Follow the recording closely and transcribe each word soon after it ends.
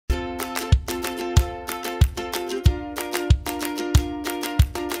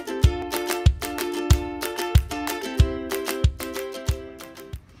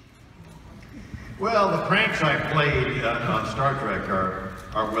Well, the pranks I played on Star Trek are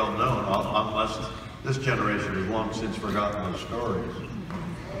well known, unless this generation has long since forgotten those stories.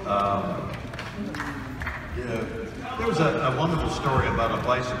 Yeah, there was a wonderful story about a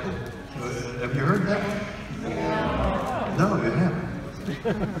bicycle. Have you heard that one? Yeah. No, you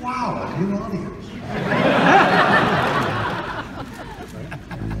haven't. Wow, a new audience.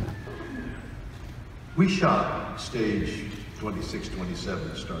 We shot stage 26, 27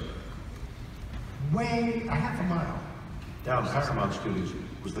 to start. Way a half a mile down Paramount Studios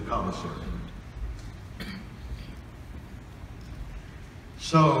was the commissary.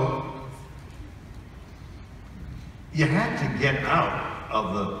 So you had to get out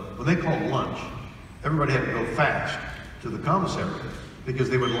of what they call lunch. Everybody had to go fast to the commissary because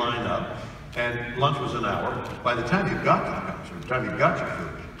they would line up, and lunch was an hour. By the time you got to the commissary, the time you got your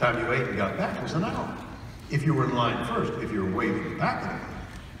food, the time you ate and got back was an hour. If you were in line first, if you were way to the back of the line,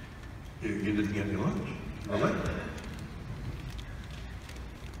 you didn't get your lunch. You were late.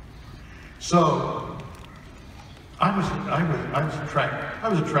 So I was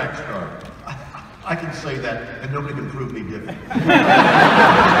a track star. I can say that, and nobody can prove me different. In my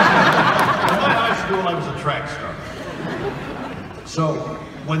high school, I was a track star. So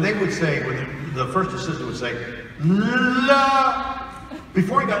when they would say, when the first assistant would say, "La,"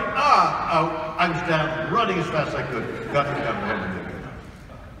 before he got out, I was down, running as fast as I could. Got to the commissary.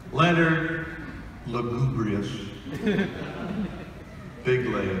 Leonard, lugubrious, big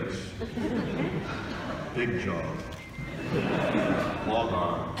legs, big jaw, long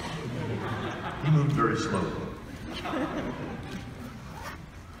arms. He moved very slowly.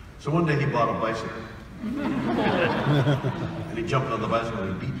 So one day he bought a bicycle. And he jumped on the bicycle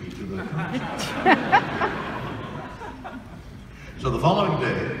and he beat me to the commissary. So the following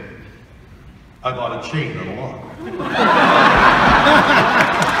day, I bought a chain and a lock.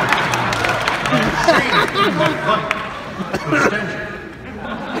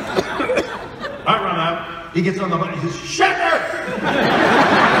 I run out, he gets on the bike, he says, "Shatner!"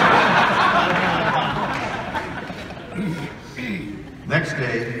 Next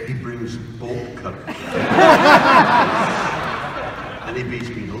day, he brings bolt cutters. And he beats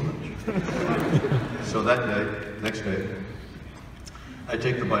me to lunch. So that day, next day, I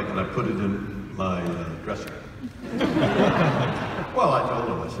take the bike and I put it in my dresser. Well, I told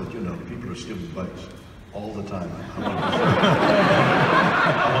him, I said, you know, people are stealing bikes all the time. I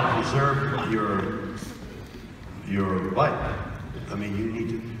want to preserve your bike. I mean, you need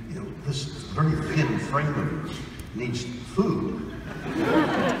to, you know, this very thin frame of yours needs food.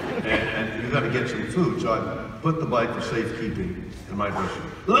 And you got to get some food. So I put the bike for safekeeping in my dresser.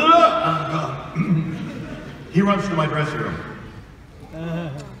 He runs to my dressing room.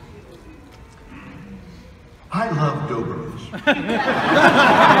 I love Dobermans.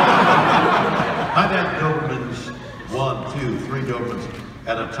 I've had Dobermans, 1, 2, 3 Dobermans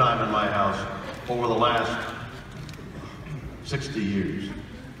at a time in my house over the last 60 years.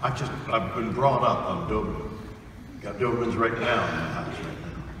 I've been brought up on Dobermans. Got Dobermans right now in my house right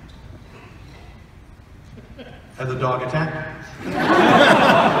now. And the dog attacked me. I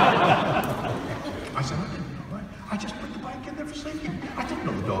said, I didn't know, right? I just put the bike in there for safety. I didn't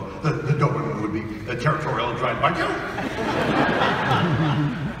know the Doberman would be territorial and try and bite you.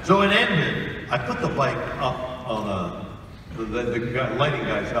 So it ended. I put the bike up on the lighting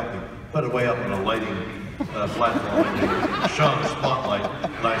guys helped me put it way up on a lighting platform, and they shone a spotlight,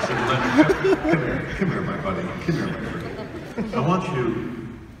 and I said, Leonard, come here, my buddy, come here, my friend. I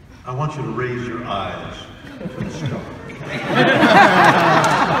want you to raise your eyes to the stars.